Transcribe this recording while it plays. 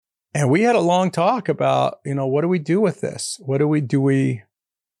And we had a long talk about, what do we do with this? What do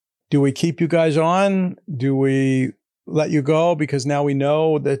we keep you guys on? Do we let you go because now we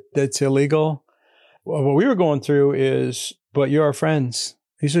know that that's illegal? Well, what we were going through is, but you're our friends.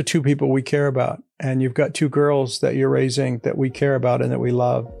 These are two people we care about. And you've got two girls that you're raising that we care about and that we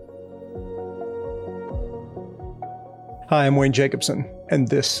love. Hi, I'm Wayne Jacobson, and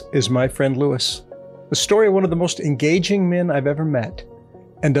this is My Friend Louis, the story of one of the most engaging men I've ever met,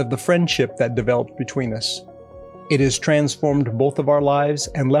 and of the friendship that developed between us. It has transformed both of our lives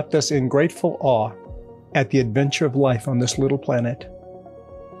and left us in grateful awe at the adventure of life on this little planet.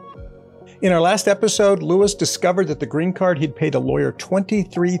 In our last episode, Louis discovered that the green card he'd paid a lawyer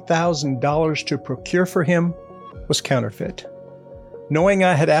 $23,000 to procure for him was counterfeit. Knowing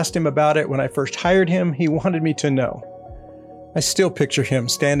I had asked him about it when I first hired him, he wanted me to know. I still picture him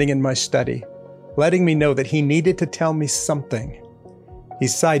standing in my study, letting me know that he needed to tell me something. He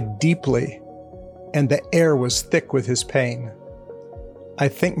sighed deeply, and the air was thick with his pain. "I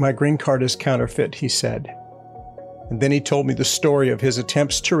think my green card is counterfeit," he said. And then he told me the story of his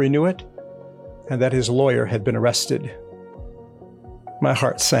attempts to renew it, and that his lawyer had been arrested. My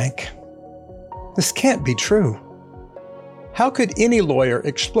heart sank. This can't be true. How could any lawyer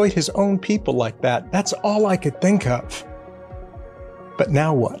exploit his own people like that? That's all I could think of. But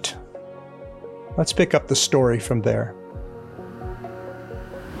now what? Let's pick up the story from there.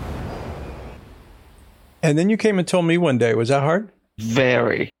 And then you came and told me one day. Was that hard?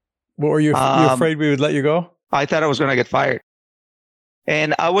 Very. What were you afraid we would let you go? I thought I was going to get fired.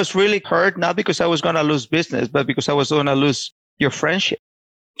 And I was really hurt, not because I was going to lose business, but because I was going to lose your friendship.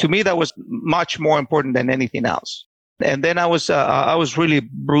 To me, that was much more important than anything else. And then I was really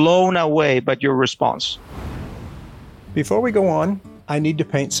blown away by your response. Before we go on, I need to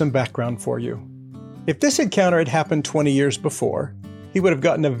paint some background for you. If this encounter had happened 20 years before, he would have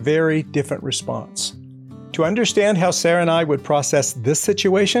gotten a very different response. To understand how Sarah and I would process this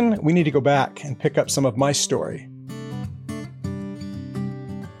situation, we need to go back and pick up some of my story.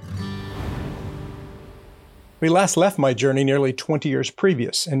 We last left my journey nearly 20 years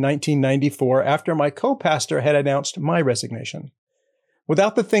previous, in 1994, after my co-pastor had announced my resignation.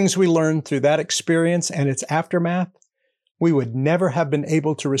 Without the things we learned through that experience and its aftermath, we would never have been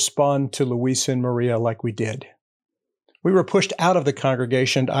able to respond to Luis and Maria like we did. We were pushed out of the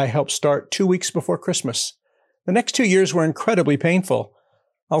congregation I helped start 2 weeks before Christmas. The next 2 years were incredibly painful.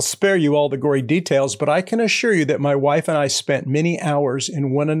 I'll spare you all the gory details, but I can assure you that my wife and I spent many hours in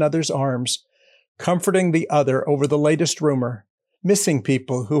one another's arms, comforting the other over the latest rumor, missing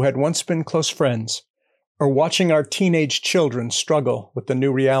people who had once been close friends, or watching our teenage children struggle with the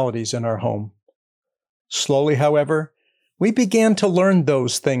new realities in our home. Slowly, however, we began to learn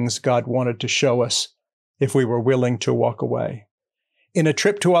those things God wanted to show us if we were willing to walk away. In a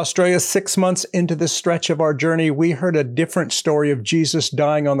trip to Australia 6 months into this stretch of our journey, we heard a different story of Jesus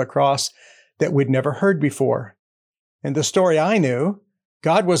dying on the cross that we'd never heard before. In the story I knew,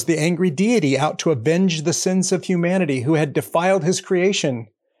 God was the angry deity out to avenge the sins of humanity who had defiled his creation.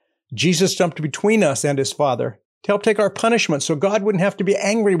 Jesus jumped between us and his Father to help take our punishment so God wouldn't have to be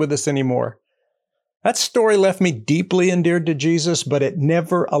angry with us anymore. That story left me deeply endeared to Jesus, but it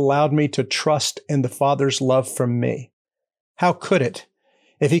never allowed me to trust in the Father's love for me. How could it,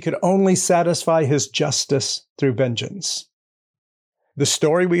 if he could only satisfy his justice through vengeance? The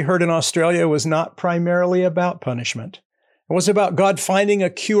story we heard in Australia was not primarily about punishment. It was about God finding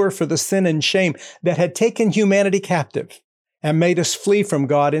a cure for the sin and shame that had taken humanity captive and made us flee from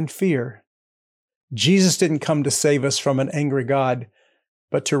God in fear. Jesus didn't come to save us from an angry God,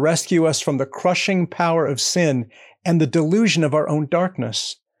 but to rescue us from the crushing power of sin and the delusion of our own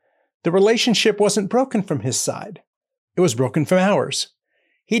darkness. The relationship wasn't broken from his side. It was broken from ours.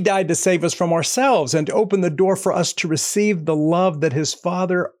 He died to save us from ourselves and to open the door for us to receive the love that his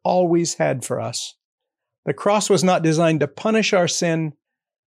Father always had for us. The cross was not designed to punish our sin,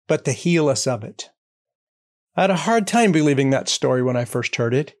 but to heal us of it. I had a hard time believing that story when I first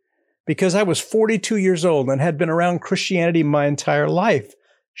heard it, because I was 42 years old and had been around Christianity my entire life.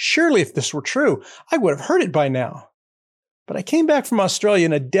 Surely if this were true, I would have heard it by now. But I came back from Australia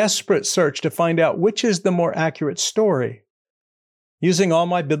in a desperate search to find out which is the more accurate story. Using all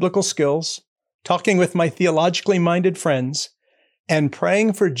my biblical skills, talking with my theologically minded friends, and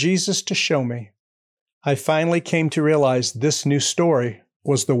praying for Jesus to show me, I finally came to realize this new story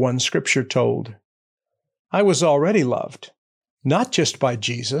was the one Scripture told. I was already loved, not just by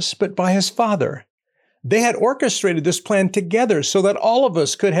Jesus, but by his Father. They had orchestrated this plan together so that all of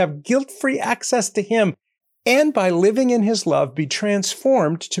us could have guilt-free access to him and by living in his love be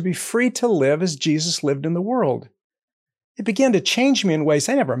transformed to be free to live as Jesus lived in the world. It began to change me in ways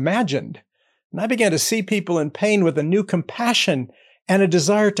I never imagined. And I began to see people in pain with a new compassion and a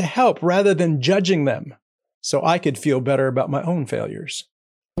desire to help rather than judging them, so I could feel better about my own failures.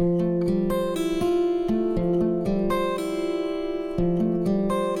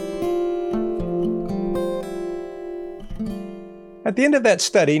 At the end of that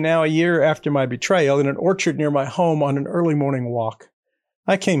study, now a year after my betrayal, in an orchard near my home on an early morning walk,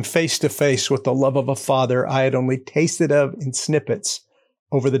 I came face to face with the love of a father I had only tasted of in snippets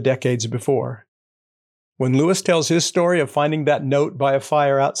over the decades before. When Lewis tells his story of finding that note by a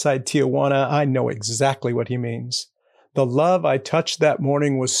fire outside Tijuana, I know exactly what he means. The love I touched that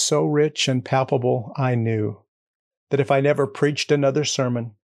morning was so rich and palpable, I knew that if I never preached another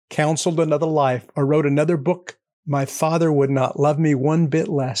sermon, counseled another life, or wrote another book, my father would not love me one bit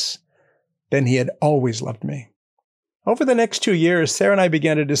less than he had always loved me. Over the next 2 years, Sarah and I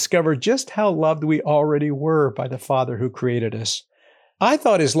began to discover just how loved we already were by the Father who created us. I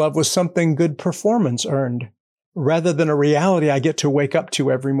thought his love was something good performance earned, rather than a reality I get to wake up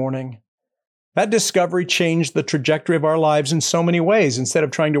to every morning. That discovery changed the trajectory of our lives in so many ways. Instead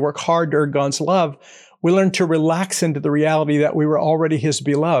of trying to work hard to earn God's love, we learned to relax into the reality that we were already his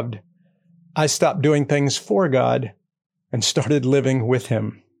beloved. I stopped doing things for God and started living with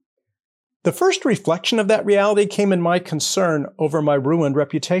him. The first reflection of that reality came in my concern over my ruined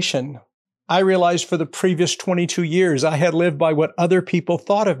reputation. I realized for the previous 22 years I had lived by what other people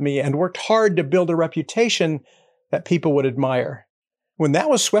thought of me and worked hard to build a reputation that people would admire. When that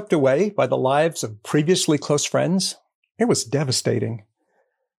was swept away by the lives of previously close friends, it was devastating.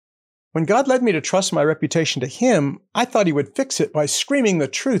 When God led me to trust my reputation to him, I thought he would fix it by screaming the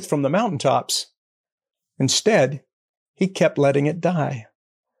truth from the mountaintops. Instead, he kept letting it die,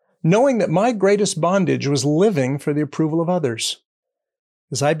 knowing that my greatest bondage was living for the approval of others.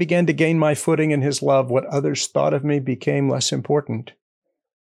 As I began to gain my footing in his love, what others thought of me became less important.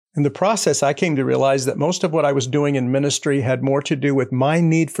 In the process, I came to realize that most of what I was doing in ministry had more to do with my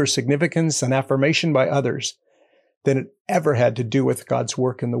need for significance and affirmation by others than it ever had to do with God's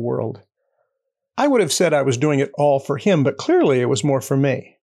work in the world. I would have said I was doing it all for him, but clearly it was more for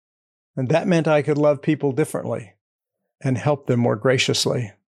me. And that meant I could love people differently and help them more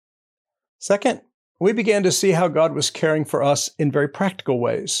graciously. Second, we began to see how God was caring for us in very practical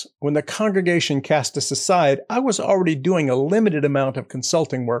ways. When the congregation cast us aside, I was already doing a limited amount of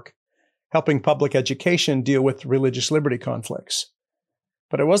consulting work, helping public education deal with religious liberty conflicts.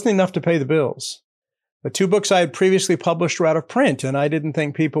 But it wasn't enough to pay the bills. The 2 books I had previously published were out of print, and I didn't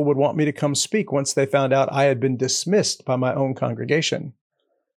think people would want me to come speak once they found out I had been dismissed by my own congregation.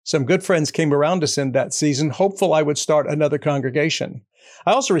 Some good friends came around us in that season, hopeful I would start another congregation.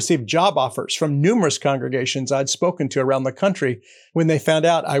 I also received job offers from numerous congregations I'd spoken to around the country when they found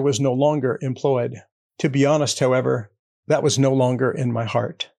out I was no longer employed. To be honest, however, that was no longer in my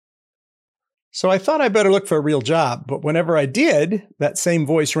heart. So I thought I better look for a real job, but whenever I did, that same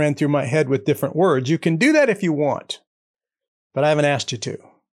voice ran through my head with different words. You can do that if you want, but I haven't asked you to.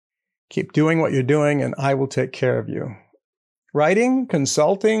 Keep doing what you're doing and I will take care of you. Writing,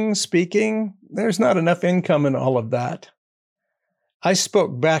 consulting, speaking, there's not enough income in all of that. I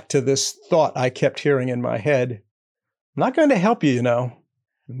spoke back to this thought I kept hearing in my head. I'm not going to help you, I'm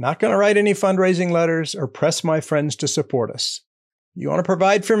not going to write any fundraising letters or press my friends to support us. You want to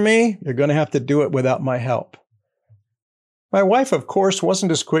provide for me? You're going to have to do it without my help. My wife, of course,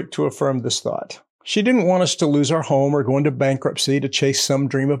 wasn't as quick to affirm this thought. She didn't want us to lose our home or go into bankruptcy to chase some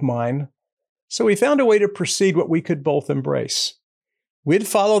dream of mine. So we found a way to proceed what we could both embrace. We'd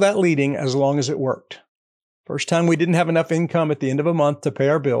follow that leading as long as it worked. First time we didn't have enough income at the end of a month to pay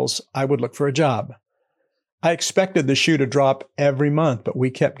our bills, I would look for a job. I expected the shoe to drop every month, but we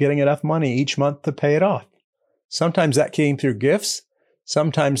kept getting enough money each month to pay it off. Sometimes that came through gifts,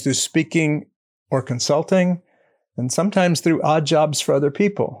 sometimes through speaking or consulting, and sometimes through odd jobs for other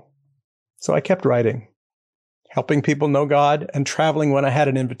people. So I kept writing, helping people know God, and traveling when I had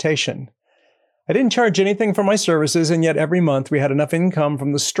an invitation. I didn't charge anything for my services, and yet every month we had enough income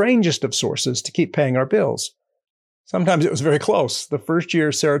from the strangest of sources to keep paying our bills. Sometimes it was very close. The first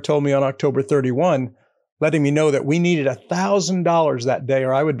year, Sarah told me on October 31, letting me know that we needed $1,000 that day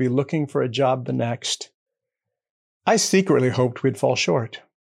or I would be looking for a job the next. I secretly hoped we'd fall short.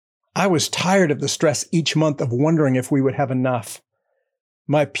 I was tired of the stress each month of wondering if we would have enough.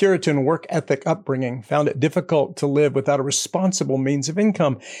 My Puritan work ethic upbringing found it difficult to live without a responsible means of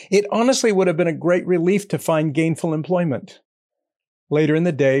income. It honestly would have been a great relief to find gainful employment. Later in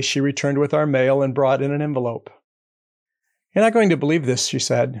the day, she returned with our mail and brought in an envelope. "You're not going to believe this," she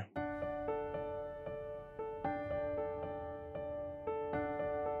said.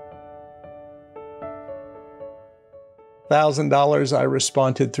 $1,000, I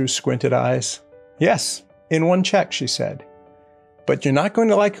responded through squinted eyes. Yes, in one check, she said. But you're not going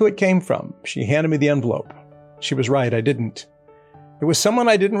to like who it came from. She handed me the envelope. She was right, I didn't. It was someone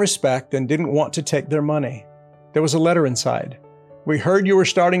I didn't respect and didn't want to take their money. There was a letter inside. We heard you were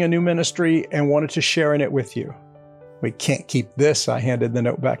starting a new ministry and wanted to share in it with you. We can't keep this, I handed the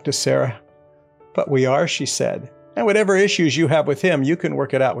note back to Sarah. But we are, she said. And whatever issues you have with him, you can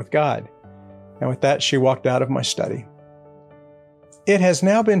work it out with God. And with that, she walked out of my study. It has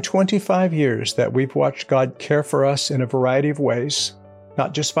now been 25 years that we've watched God care for us in a variety of ways,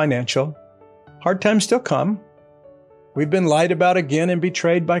 not just financial. Hard times still come. We've been lied about again and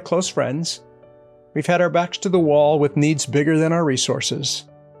betrayed by close friends. We've had our backs to the wall with needs bigger than our resources.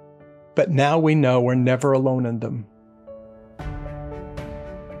 But now we know we're never alone in them.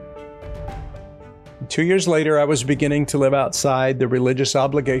 2 years later, I was beginning to live outside the religious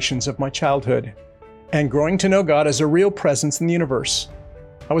obligations of my childhood and growing to know God as a real presence in the universe.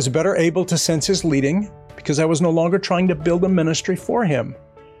 I was better able to sense His leading because I was no longer trying to build a ministry for Him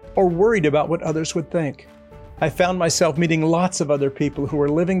or worried about what others would think. I found myself meeting lots of other people who were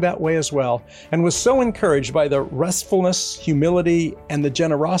living that way as well and was so encouraged by the restfulness, humility, and the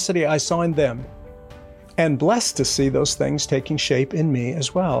generosity I saw in them, and blessed to see those things taking shape in me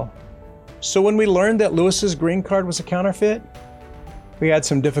as well. So when we learned that Lewis's green card was a counterfeit, we had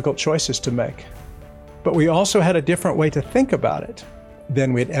some difficult choices to make. But we also had a different way to think about it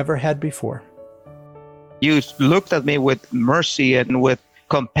than we'd ever had before. You looked at me with mercy and with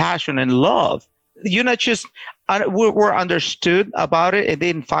compassion and love. You not just were understood about it and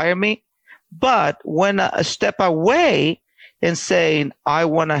didn't fire me, but went a step away and saying, I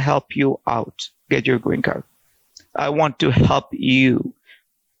want to help you out, get your green card. I want to help you.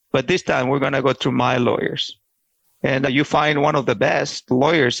 But this time we're going to go through my lawyers. And you find one of the best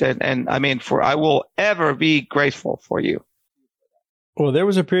lawyers. And I mean, I will ever be grateful for you. Well, there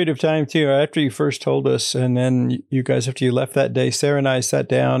was a period of time too, after you first told us, and then you guys, after you left that day, Sarah and I sat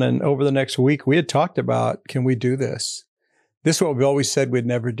down, and over the next week, we had talked about, can we do this? This is what we always said we'd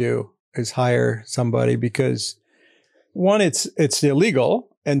never do, is hire somebody, because one, it's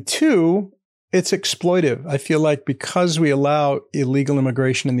illegal, and two, it's exploitive. I feel like because we allow illegal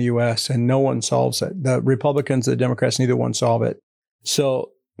immigration in the U.S. and no one solves it, the Republicans, the Democrats, neither one solve it.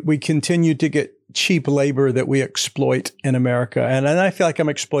 So we continue to get cheap labor that we exploit in America. And I feel like I'm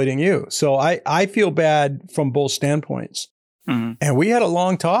exploiting you. So I feel bad from both standpoints. Mm-hmm. And we had a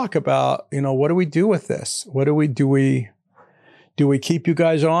long talk about, what do we do with this? Do we keep you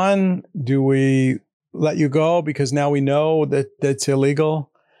guys on? Do we let you go because now we know that that's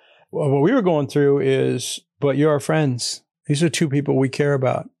illegal? Well, what we were going through is, but you're our friends. These are two people we care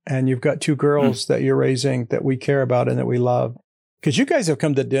about. And you've got two girls that you're raising that we care about and that we love. Because you guys have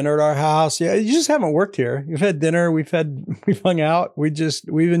come to dinner at our house. Yeah, you just haven't worked here. You've had dinner. We've hung out.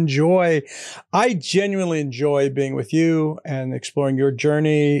 I genuinely enjoy being with you and exploring your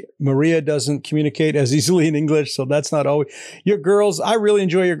journey. Maria doesn't communicate as easily in English, so that's not always. Your girls, I really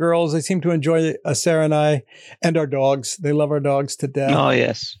enjoy your girls. They seem to enjoy Sarah and I and our dogs. They love our dogs to death. Oh,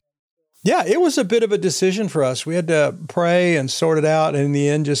 yes. Yeah, it was a bit of a decision for us. We had to pray and sort it out. And in the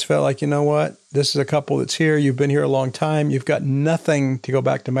end, just felt like, you know what? This is a couple that's here. You've been here a long time. You've got nothing to go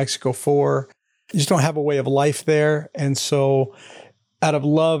back to Mexico for. You just don't have a way of life there. And so out of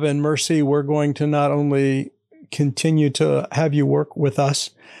love and mercy, we're going to not only continue to have you work with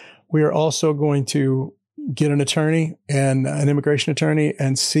us, we are also going to get an attorney and an immigration attorney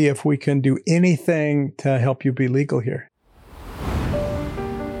and see if we can do anything to help you be legal here.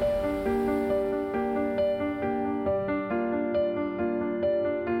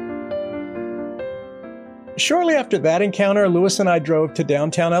 Shortly after that encounter, Lewis and I drove to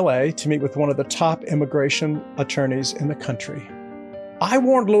downtown LA to meet with one of the top immigration attorneys in the country. I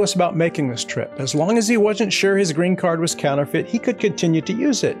warned Lewis about making this trip. As long as he wasn't sure his green card was counterfeit, he could continue to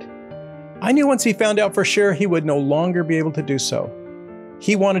use it. I knew once he found out for sure, he would no longer be able to do so.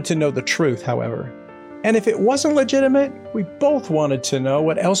 He wanted to know the truth, however. And if it wasn't legitimate, we both wanted to know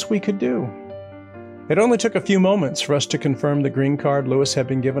what else we could do. It only took a few moments for us to confirm the green card Lewis had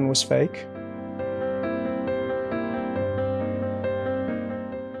been given was fake.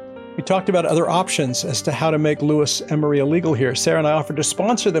 We talked about other options as to how to make Lewis and Maria legal here. Sarah and I offered to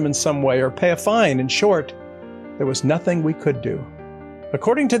sponsor them in some way or pay a fine. In short, there was nothing we could do.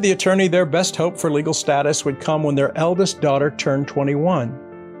 According to the attorney, their best hope for legal status would come when their eldest daughter turned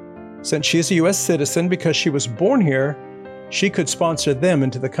 21. Since she is a U.S. citizen because she was born here, she could sponsor them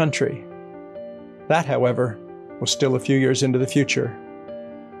into the country. That, however, was still a few years into the future.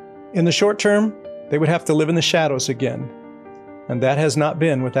 In the short term, they would have to live in the shadows again. And that has not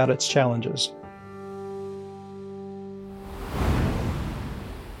been without its challenges.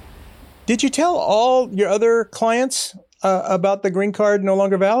 Did you tell all your other clients about the green card no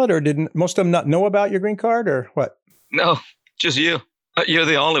longer valid, or did most of them not know about your green card, or what? No, just you. You're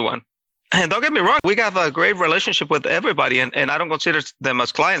the only one. And don't get me wrong, we have a great relationship with everybody, and I don't consider them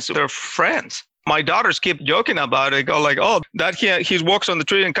as clients. They're friends. My daughters keep joking about it, go like, oh, that he walks on the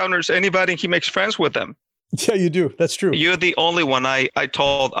street, encounters anybody, and he makes friends with them. Yeah, you do. That's true. You're the only one I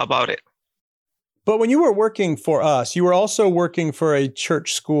told about it. But when you were working for us, you were also working for a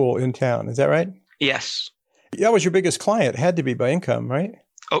church school in town. Is that right? Yes. That was your biggest client. It had to be by income, right?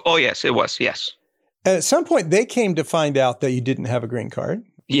 Oh, yes, it was. Yes. And at some point, they came to find out that you didn't have a green card.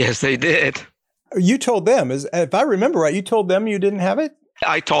 Yes, they did. You told them, if I remember right, you told them you didn't have it?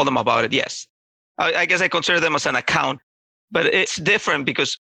 I told them about it, yes. I guess I consider them as an account, but it's different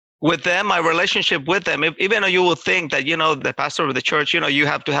because with them, my relationship with them, even though you will think that, the pastor of the church, you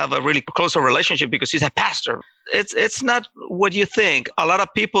have to have a really close relationship because he's a pastor. It's not what you think. A lot of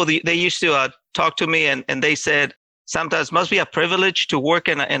people, they used to talk to me and they said, sometimes must be a privilege to work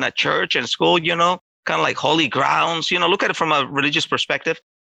in a church and school, kind of like holy grounds, look at it from a religious perspective.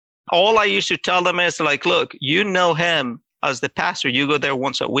 All I used to tell them is like, look, you know him as the pastor. You go there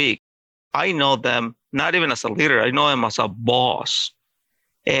once a week. I know them, not even as a leader. I know him as a boss.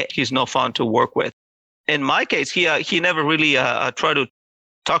 He's no fun to work with. In my case, he never really tried to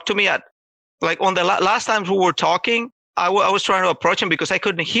talk to me. On the last times we were talking, I was trying to approach him because I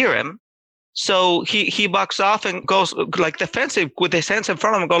couldn't hear him. So he backs off and goes like defensive with his hands in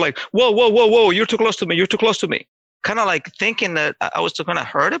front of him, go like, whoa, you're too close to me. Kind of like thinking that I was going to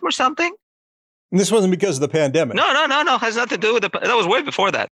hurt him or something. And this wasn't because of the pandemic. No. Has nothing to do with that was way before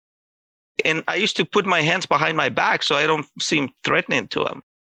that. And I used to put my hands behind my back so I don't seem threatening to him.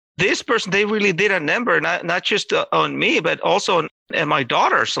 This person, they really did a number, not just on me, but also in my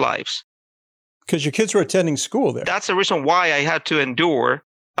daughter's lives. Because your kids were attending school there. That's the reason why I had to endure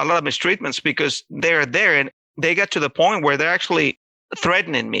a lot of mistreatments, because they're there and they get to the point where they're actually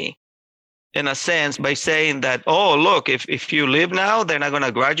threatening me in a sense by saying that, oh, look, if you leave now, they're not going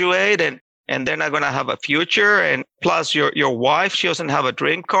to graduate and they're not going to have a future. And plus your wife, she doesn't have a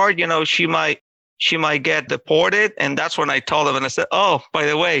green card. She might get deported. And that's when I told them and I said, oh, by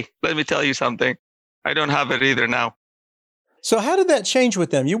the way, let me tell you something. I don't have it either now. So how did that change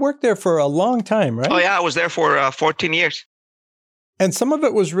with them? You worked there for a long time, right? Oh, yeah. I was there for 14 years. And some of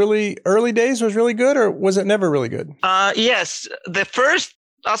it was really, early days was really good, or was it never really good? Yes. The first,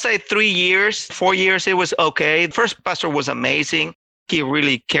 I'll say 4 years, it was okay. The first pastor was amazing. He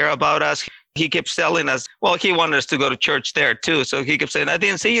really cared about us. He kept telling us, well, he wanted us to go to church there too. So he kept saying, I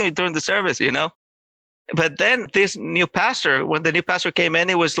didn't see you during the service, But then this new pastor, when the new pastor came in,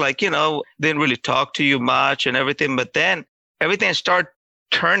 it was like, didn't really talk to you much and everything. But then everything started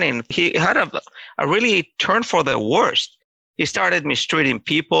turning. He had a really turn for the worst. He started mistreating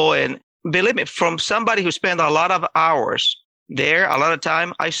people. And believe me, from somebody who spent a lot of hours there, a lot of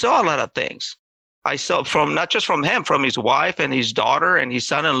time, I saw a lot of things. I saw from not just from him, from his wife and his daughter and his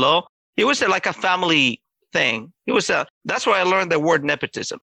son-in-law. It was like a family thing. That's where I learned the word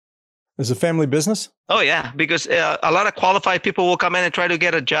nepotism. Is it a family business? Oh, yeah, because a lot of qualified people will come in and try to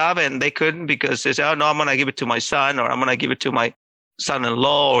get a job and they couldn't because they say, oh, no, I'm going to give it to my son, or I'm going to give it to my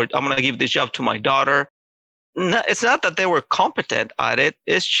son-in-law, or I'm going to give this job to my daughter. No, it's not that they were competent at it.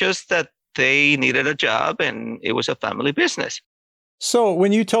 It's just that they needed a job and it was a family business. So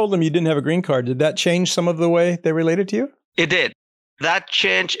when you told them you didn't have a green card, did that change some of the way they related to you? It did. That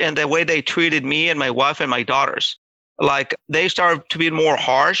changed in the way they treated me and my wife and my daughters. Like they started to be more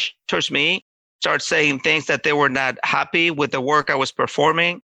harsh towards me, started saying things that they were not happy with the work I was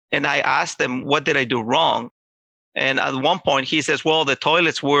performing. And I asked them, what did I do wrong? And at one point he says, well, the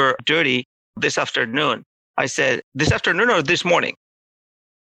toilets were dirty this afternoon. I said, this afternoon or this morning?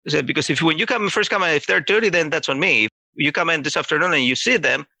 I said, because when you first come in, if they're dirty, then that's on me. If you come in this afternoon and you see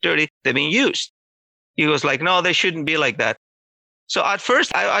them dirty, they're being used. He was like, no, they shouldn't be like that. So at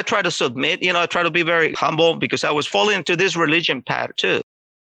first I tried to submit, I try to be very humble because I was falling into this religion pattern too.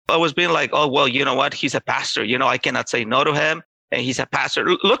 I was being like, oh, well, you know what? He's a pastor. I cannot say no to him. And he's a pastor.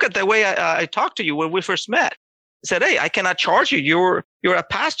 Look at the way I talked to you when we first met. I said, hey, I cannot charge you. You're a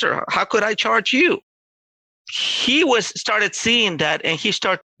pastor. How could I charge you? He started seeing that and he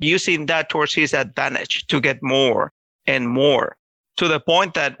started using that towards his advantage to get more and more, to the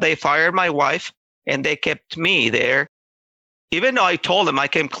point that they fired my wife and they kept me there. Even though I told them, I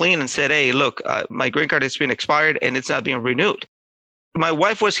came clean and said, hey, look, my green card has been expired and it's not being renewed. My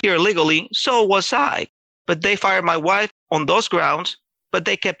wife was here legally, so was I. But they fired my wife on those grounds, but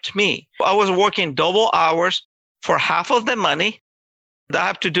they kept me. I was working double hours for half of the money. I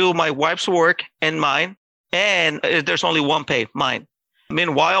have to do my wife's work and mine. And there's only one pay, mine.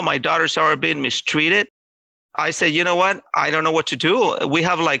 Meanwhile, my daughters are being mistreated. I said, you know what? I don't know what to do. We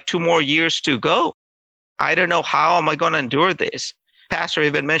have like 2 more years to go. I don't know how am I going to endure this. Pastor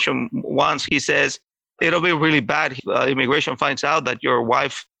even mentioned once, he says, it'll be really bad. Immigration finds out that your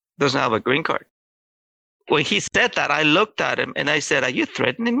wife doesn't have a green card. When he said that, I looked at him and I said, are you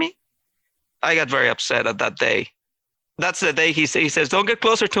threatening me? I got very upset at that day. That's the day he says, don't get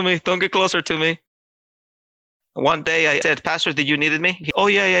closer to me. Don't get closer to me. One day I said, Pastor, did you need me? Oh,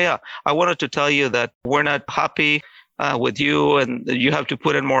 yeah. I wanted to tell you that we're not happy with you and you have to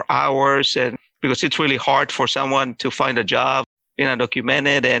put in more hours, and because it's really hard for someone to find a job being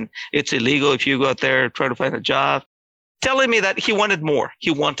undocumented, and it's illegal if you go out there trying to find a job. Telling me that he wanted more.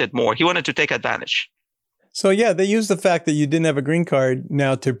 He wanted more. He wanted to take advantage. So yeah, they use the fact that you didn't have a green card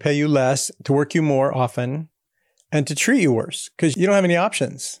now to pay you less, to work you more often, and to treat you worse because you don't have any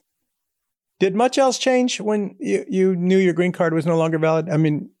options. Did much else change when you knew your green card was no longer valid? I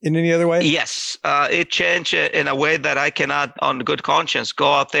mean, in any other way? Yes, it changed in a way that I cannot, on good conscience,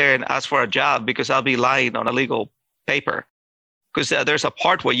 go out there and ask for a job because I'll be lying on a legal paper. Because there's a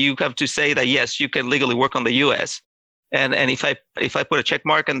part where you have to say that, yes, you can legally work on the U.S. And if I put a check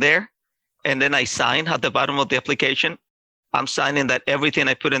mark in there and then I sign at the bottom of the application, I'm signing that everything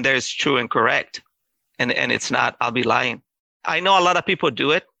I put in there is true and correct. And it's not, I'll be lying. I know a lot of people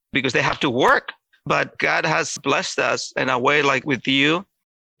do it because they have to work, but God has blessed us in a way like with you.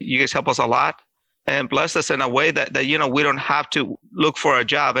 You guys help us a lot and blessed us in a way that we don't have to look for a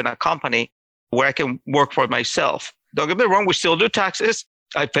job in a company where I can work for myself. Don't get me wrong, we still do taxes.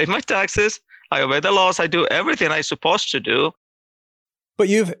 I pay my taxes. I obey the laws. I do everything I'm supposed to do. But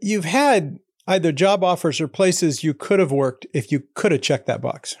you've had either job offers or places you could have worked if you could have checked that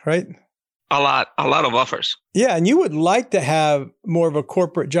box, right? A lot of offers. Yeah, and you would like to have more of a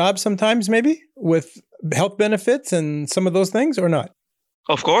corporate job sometimes, maybe, with health benefits and some of those things, or not?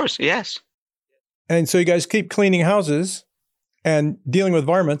 Of course, yes. And so you guys keep cleaning houses and dealing with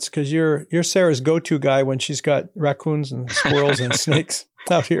varmints because you're Sarah's go-to guy when she's got raccoons and squirrels and snakes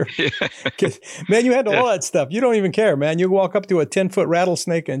out here. Yeah. Man, you handle all that stuff. You don't even care, man. You walk up to a 10-foot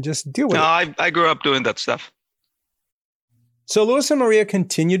rattlesnake and just deal with it. No, I grew up doing that stuff. So Louis and Maria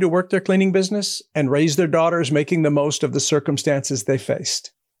continued to work their cleaning business and raise their daughters, making the most of the circumstances they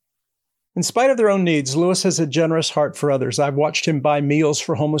faced. In spite of their own needs, Louis has a generous heart for others. I've watched him buy meals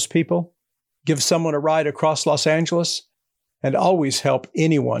for homeless people, give someone a ride across Los Angeles, and always help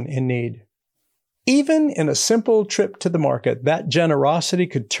anyone in need. Even in a simple trip to the market, that generosity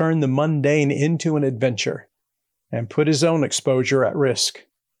could turn the mundane into an adventure and put his own exposure at risk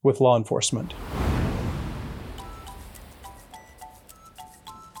with law enforcement.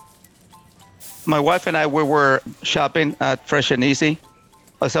 My wife and I, we were shopping at Fresh and Easy.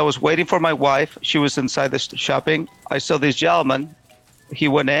 As I was waiting for my wife, she was inside the shopping. I saw this gentleman. He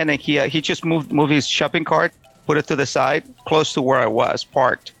went in and he just moved his shopping cart, put it to the side, close to where I was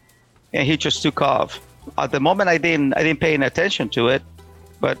parked, and he just took off. At the moment, I didn't pay any attention to it,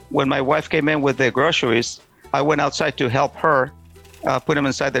 but when my wife came in with the groceries, I went outside to help her, put him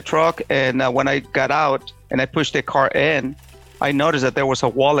inside the truck, and when I got out and I pushed the car in, I noticed that there was a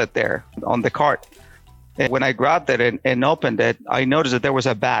wallet there on the cart. And when I grabbed it and opened it, I noticed that there was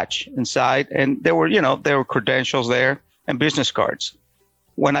a badge inside, and there were credentials there and business cards.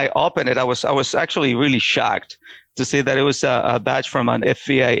 When I opened it, I was actually really shocked to see that it was a badge from an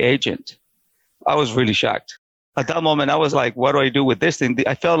FBI agent. I was really shocked. At that moment, I was like, what do I do with this thing?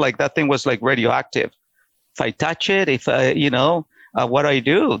 I felt like that thing was like radioactive. If I touch it, what do I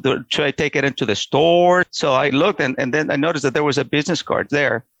do? Should I take it into the store? So I looked and then I noticed that there was a business card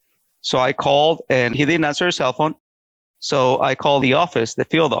there. So I called and he didn't answer his cell phone. So I called the office, the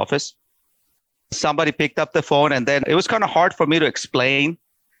field office. Somebody picked up the phone, and then it was kind of hard for me to explain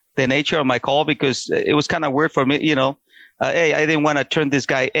the nature of my call because it was kind of weird for me, hey, I didn't want to turn this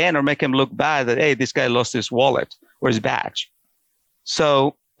guy in or make him look bad that, hey, this guy lost his wallet or his badge.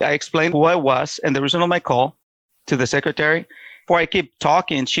 So I explained who I was and the reason of my call to the secretary. Before I keep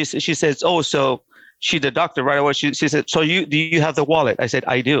talking, she says, oh, so she's the doctor right away. She said, so do you have the wallet? I said,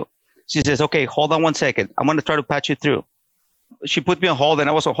 I do. She says, okay, hold on 1 second. I'm going to try to patch you through. She put me on hold, and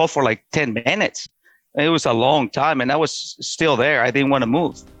I was on hold for like 10 minutes. It was a long time, and I was still there. I didn't want to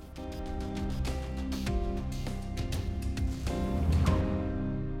move.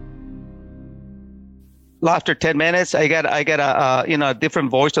 After 10 minutes, I got a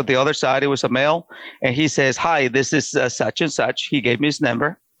different voice on the other side. It was a male, and he says, "Hi, this is such and such." He gave me his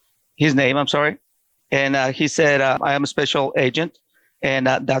name. I'm sorry, and he said, "I am a special agent, and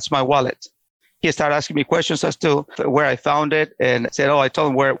that's my wallet." He started asking me questions as to where I found it, and I said, "Oh, I told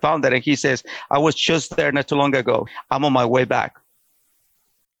him where I found it," and he says, "I was just there not too long ago. I'm on my way back."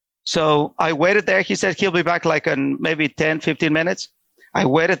 So I waited there. He said he'll be back like in maybe 10, 15 minutes. I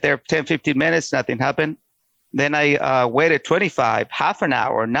waited there 10, 15 minutes. Nothing happened. Then I waited 25, half an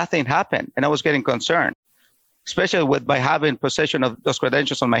hour. Nothing happened. And I was getting concerned, especially with by having possession of those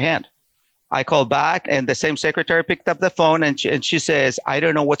credentials on my hand. I called back and the same secretary picked up the phone and she says, I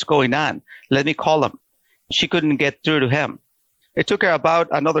don't know what's going on. Let me call him. She couldn't get through to him. It took her about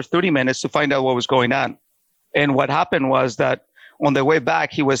another 30 minutes to find out what was going on. And what happened was that on the way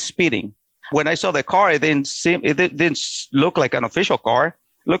back, he was speeding. When I saw the car, it didn't look like an official car.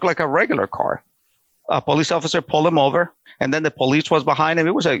 It looked like a regular car. A police officer pulled him over, and then the police was behind him.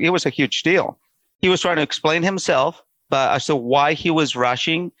 It was a huge deal. He was trying to explain himself, but as to why he was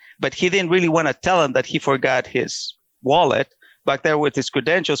rushing, but he didn't really want to tell him that he forgot his wallet back there with his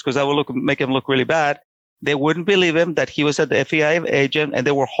credentials, because that would make him look really bad. They wouldn't believe him that he was an FBI agent, and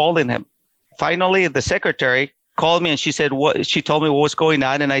they were holding him. Finally, the secretary called me and she said, she told me what was going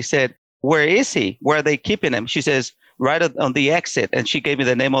on. And I said, where is he? Where are they keeping him? She says, right on the exit. And she gave me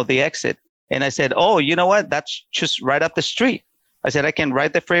the name of the exit. And I said, oh, you know what? That's just right up the street. I said, I can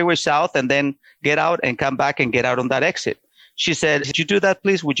ride the freeway south and then get out and come back and get out on that exit. She said, could you do that,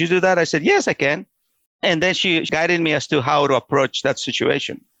 please? Would you do that? I said, yes, I can. And then she guided me as to how to approach that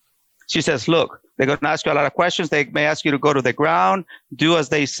situation. She says, look, they're going to ask you a lot of questions. They may ask you to go to the ground, do as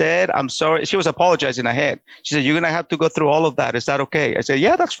they said. I'm sorry. She was apologizing ahead. She said, you're going to have to go through all of that. Is that okay? I said,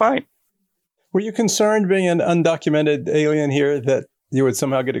 yeah, that's fine. Were you concerned, being an undocumented alien here, that you would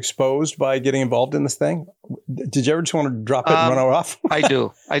somehow get exposed by getting involved in this thing? Did you ever just want to drop it and run off?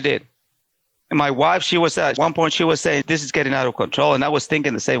 I did. And my wife, she was at one point, she was saying, this is getting out of control. And I was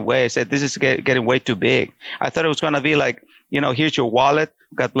thinking the same way. I said, this is getting way too big. I thought it was going to be like, here's your wallet.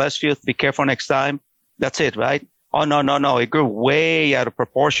 God bless you. Be careful next time. That's it, right? Oh, no. It grew way out of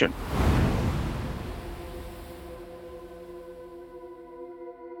proportion.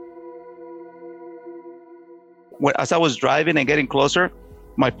 As I was driving and getting closer,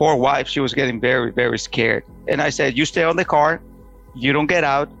 my poor wife, she was getting very, very scared. And I said, you stay on the car. You don't get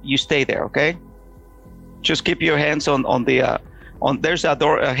out. You stay there, okay? Just keep your hands on there's a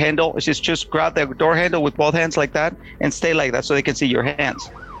door handle. It's just grab the door handle with both hands like that and stay like that so they can see your hands.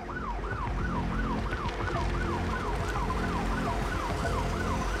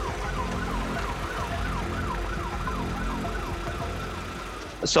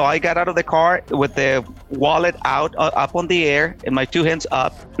 So I got out of the car with the wallet out, up on the air, and my two hands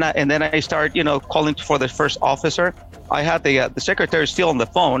up. And then I start, calling for the first officer. I had the secretary still on the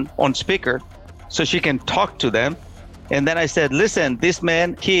phone on speaker so she can talk to them. And then I said, listen, this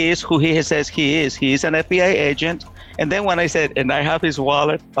man, he is who he says he is. He is an FBI agent. And then when I said, and I have his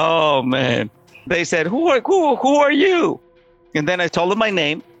wallet, oh man, they said, who are you? And then I told them my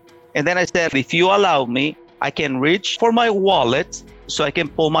name. And then I said, if you allow me, I can reach for my wallet so I can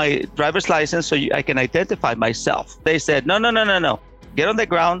pull my driver's license so I can identify myself. They said, no. Get on the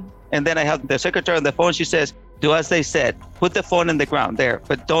ground. And then I have the secretary on the phone. She says, do as they said. Put the phone in the ground there.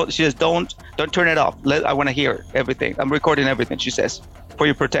 But she says, don't turn it off. I want to hear everything. I'm recording everything, she says, for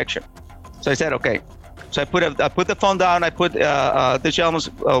your protection. So I said, okay. So I put the phone down. I put the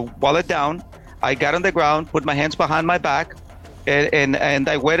gentleman's wallet down. I got on the ground, put my hands behind my back, and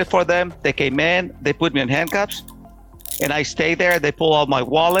I waited for them. They came in. They put me in handcuffs. And I stayed there. They pulled out my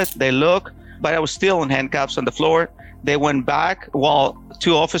wallet. They look, but I was still in handcuffs on the floor. They went back while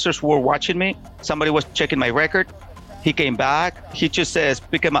two officers were watching me. Somebody was checking my record. He came back. He just says,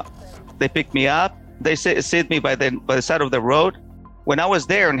 pick him up. They picked me up. They sit me by the side of the road. When I was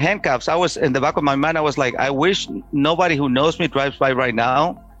there in handcuffs, I was in the back of my mind. I was like, I wish nobody who knows me drives by right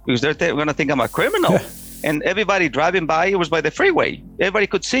now, because they're going to think I'm a criminal. And everybody driving by, it was by the freeway. Everybody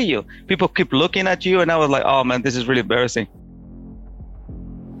could see you. People keep looking at you. And I was like, oh man, this is really embarrassing.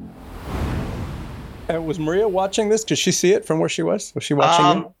 And was Maria watching this? Did she see it from where she was? Was she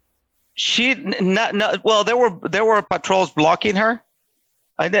watching you? She not well. There were patrols blocking her.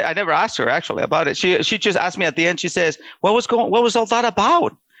 I never asked her actually about it. She just asked me at the end. She says, what was all that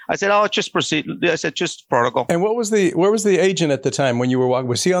about? I said, oh, just proceed. I said, just protocol. And where was the agent at the time when you were walking?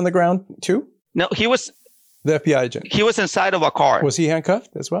 Was he on the ground too? No, he was the FBI agent. He was inside of a car. Was he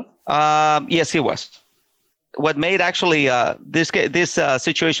handcuffed as well? Yes, he was. What made actually this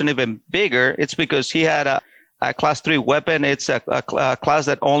situation even bigger, it's because he had a class 3 weapon. It's a class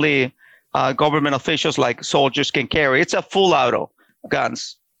that only government officials like soldiers can carry. It's a full auto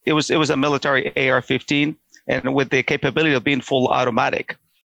guns. It was a military AR-15 and with the capability of being full automatic.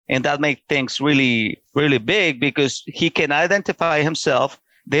 And that made things really, really big because he can identify himself.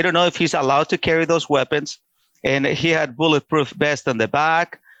 They don't know if he's allowed to carry those weapons. And he had bulletproof vest on the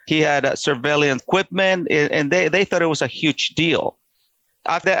back. He had surveillance equipment, and they thought it was a huge deal.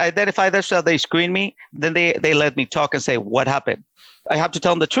 After they identified themselves, they screened me. Then they let me talk and say, what happened? I have to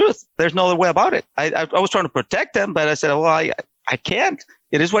tell them the truth. There's no other way about it. I was trying to protect them, but I said, well, I can't.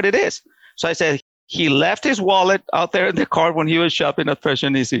 It is what it is. So I said, he left his wallet out there in the car when he was shopping at Fresh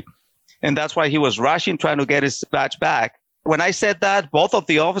and Easy. And that's why he was rushing, trying to get his badge back. When I said that, both of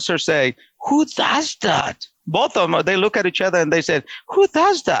the officers say, who does that? Both of them, they look at each other and they said, who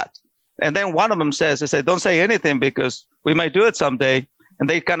does that? And then one of them says, don't say anything because we might do it someday. And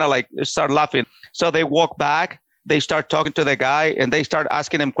they kind of like start laughing. So they walk back, they start talking to the guy and they start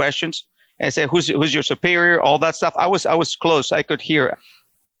asking him questions and say, who's your superior? All that stuff. I was close. I could hear.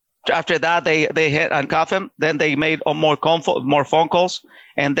 After that, they hit and cuff him. Then they made more phone calls.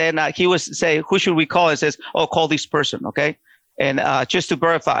 And then he was say, who should we call? And says, call this person. Okay. And just to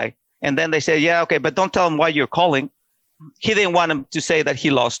verify. And then they say, yeah, okay, but don't tell him why you're calling. He didn't want him to say that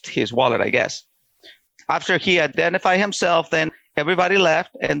he lost his wallet, I guess. After he identified himself, then everybody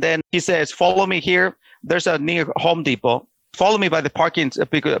left. And then he says, follow me here. There's a near Home Depot. Follow me by the parking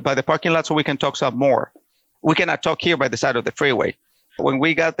lot so we can talk some more. We cannot talk here by the side of the freeway. When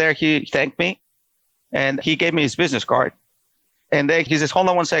we got there, he thanked me and he gave me his business card. And then he says, hold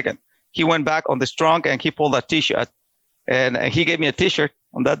on one second. He went back on this trunk and he pulled a T-shirt and he gave me a T-shirt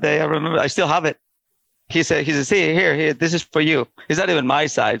on that day. I remember, I still have it. He said, see, here, this is for you. It's not even my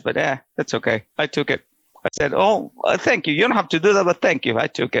size, but that's okay. I took it. I said, thank you. You don't have to do that, but thank you. I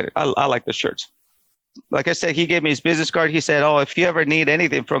took it. I like the shirts. Like I said, he gave me his business card. He said, if you ever need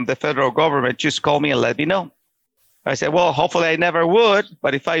anything from the federal government, just call me and let me know. I said, well, hopefully I never would,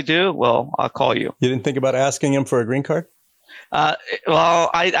 but if I do, well, I'll call you. You didn't think about asking him for a green card? Well,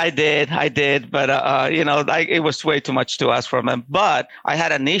 I did, but it was way too much to ask from him. But I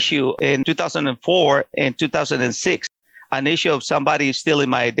had an issue in 2004 and 2006, an issue of somebody stealing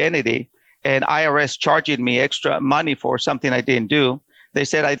my identity and IRS charging me extra money for something I didn't do. They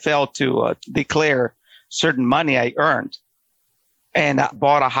said I failed to declare certain money I earned. And I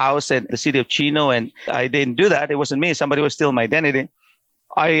bought a house in the city of Chino, and I didn't do that. It wasn't me. Somebody was stealing my identity.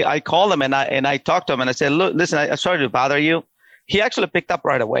 I called him and I talked to him and I said, look, listen, I'm sorry to bother you. He actually picked up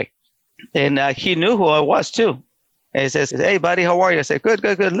right away. And he knew who I was too. And he says, hey, buddy, how are you? I said, good.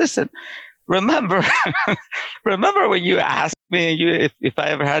 Listen, remember when you asked me if I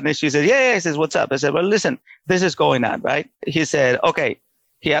ever had an issue? He said, yeah. He says, what's up? I said, well, listen, this is going on, right? He said, okay.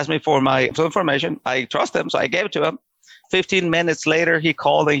 He asked me for my information. I trust him, so I gave it to him. 15 minutes later, he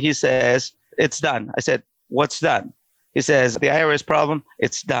called and he says, it's done. I said, what's done? He says, the IRS problem,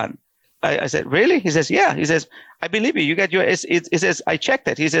 it's done. I said, really? He says, yeah. He says, I believe you. You got your, he says, I checked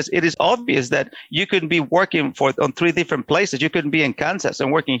it. He says, it is obvious that you couldn't be working on 3 different places. You couldn't be in Kansas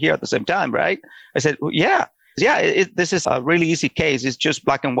and working here at the same time, right? I said, well, yeah. This is a really easy case. It's just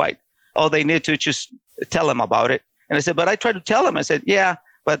black and white. All they need to just tell him about it. And I said, but I tried to tell him. I said, yeah,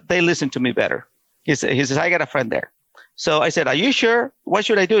 but they listen to me better. He says, I got a friend there. So I said, are you sure? What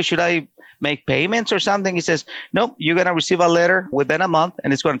should I do? Should I make payments or something? He says, nope, you're going to receive a letter within a month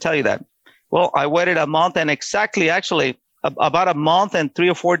and it's going to tell you that. Well, I waited a month and about a month and 3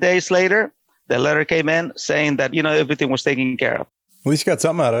 or 4 days later, the letter came in saying that, everything was taken care of. At least you got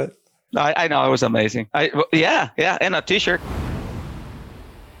something out of it. I know, it was amazing. Yeah, and a T-shirt.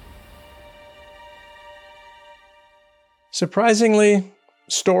 Surprisingly,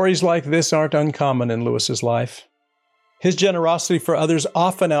 stories like this aren't uncommon in Lewis's life. His generosity for others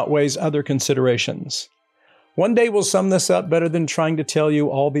often outweighs other considerations. One day we'll sum this up better than trying to tell you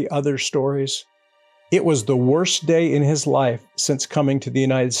all the other stories. It was the worst day in his life since coming to the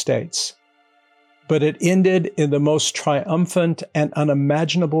United States. But it ended in the most triumphant and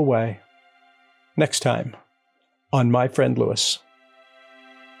unimaginable way. Next time on My Friend Lewis.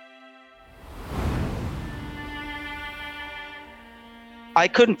 I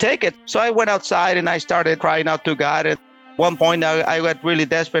couldn't take it. So I went outside and I started crying out to God. At one point, I got really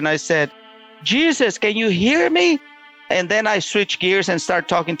desperate and I said, Jesus, can you hear me? And then I switched gears and started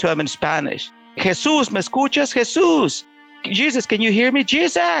talking to him in Spanish. Jesús, ¿me escuchas? Jesús. Jesus, can you hear me?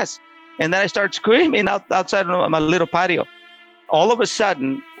 Jesus. And then I started screaming outside of my little patio. All of a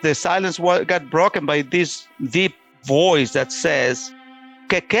sudden, the silence got broken by this deep voice that says,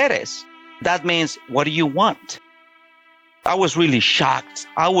 ¿Qué quieres? That means, what do you want? I was really shocked.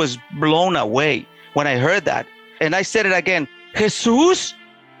 I was blown away when I heard that. And I said it again, Jesús,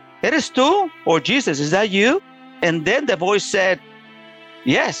 ¿eres tú? Or Jesus, is that you? And then the voice said,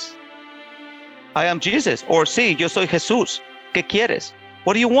 yes, I am Jesus. Or sí, yo soy Jesús. ¿Qué quieres?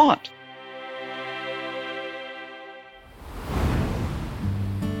 What do you want?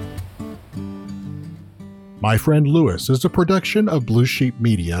 My Friend Lewis is a production of Blue Sheep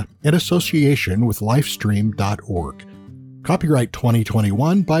Media in association with Lifestream.org. Copyright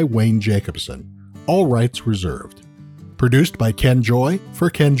 2021 by Wayne Jacobson. All rights reserved. Produced by Ken Joy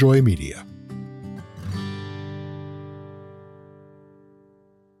for Ken Joy Media.